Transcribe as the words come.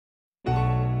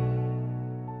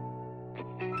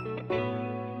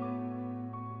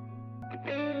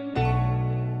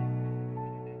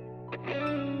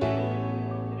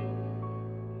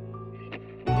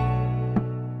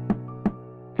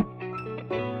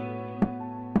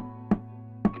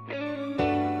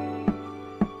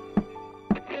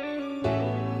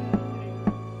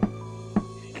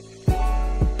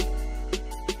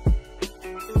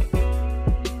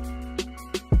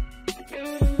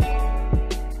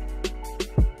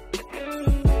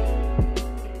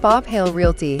Bob Hale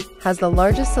Realty has the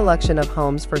largest selection of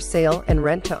homes for sale and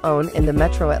rent to own in the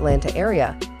metro Atlanta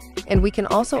area, and we can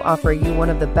also offer you one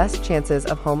of the best chances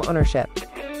of home ownership.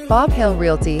 Bob Hale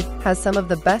Realty has some of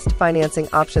the best financing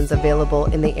options available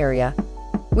in the area.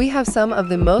 We have some of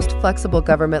the most flexible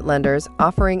government lenders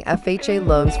offering FHA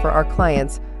loans for our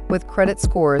clients with credit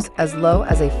scores as low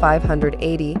as a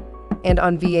 580, and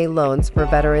on VA loans for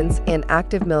veterans and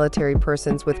active military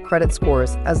persons with credit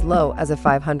scores as low as a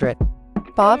 500.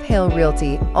 Bob Hale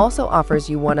Realty also offers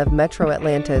you one of Metro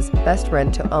Atlanta's best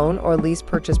rent-to-own or lease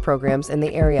purchase programs in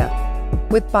the area,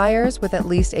 with buyers with at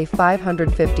least a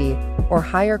 550 or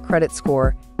higher credit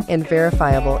score and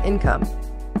verifiable income.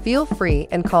 Feel free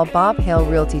and call Bob Hale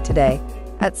Realty today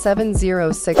at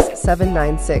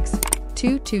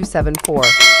 706-796-2274 or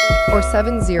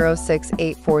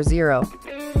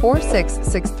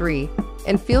 706-840-4663,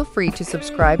 and feel free to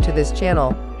subscribe to this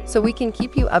channel so we can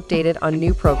keep you updated on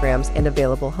new programs and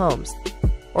available homes.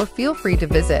 Or feel free to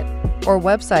visit our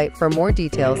website for more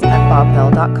details at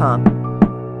bobhale.com.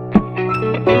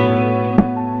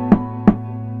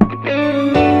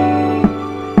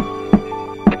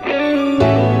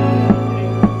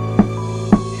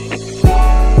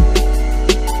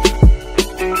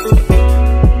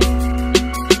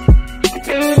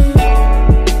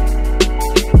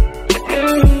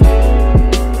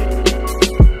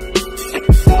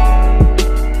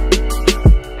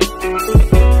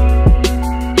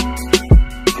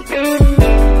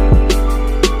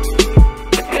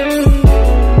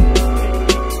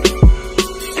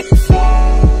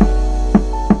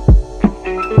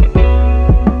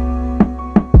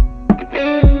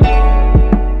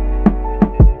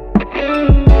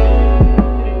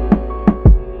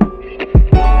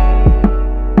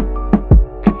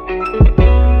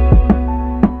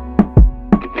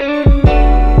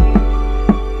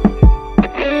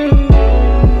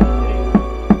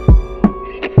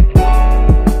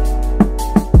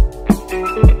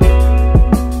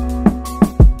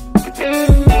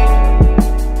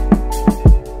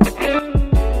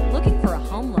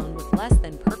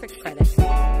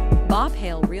 Bob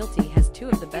Hale Realty has two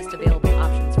of the best available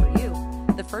options for you.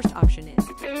 The first option is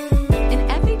an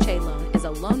FHA loan is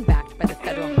a loan backed by the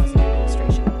Federal Housing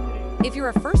Administration. If you're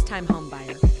a first-time home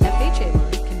buyer, FHA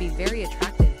loans can be very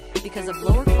attractive because of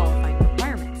lower qualifying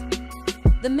requirements.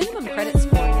 The minimum credit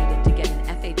score needed to get an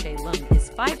FHA loan is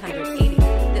 580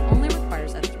 that only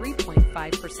requires a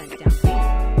 3.5% down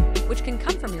payment, which can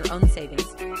come from your own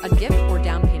savings, a gift or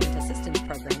down payment assistance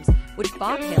programs, which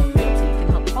Bob Hale Realty can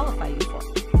help qualify you for.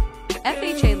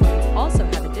 FHA loans also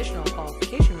have additional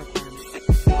qualification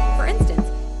requirements. For instance,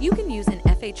 you can use an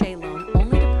FHA loan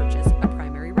only to purchase a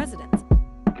primary residence.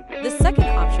 The second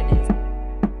option is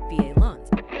VA loans.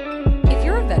 If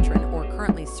you're a veteran or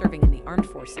currently serving in the armed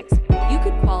forces, you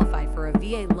could qualify for a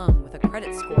VA loan with a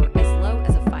credit score as low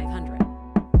as a 500.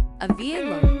 A VA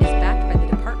loan is backed by the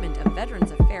Department of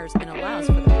Veterans Affairs and allows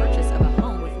for the purchase of a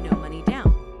home with no money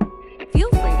down.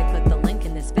 Feel free to click the link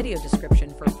in this video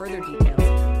description for further details,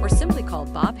 or simply call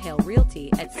Bob Hale Realty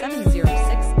at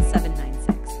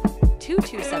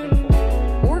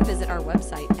 706-796-2274 or visit our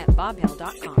website at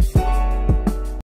bobhale.com.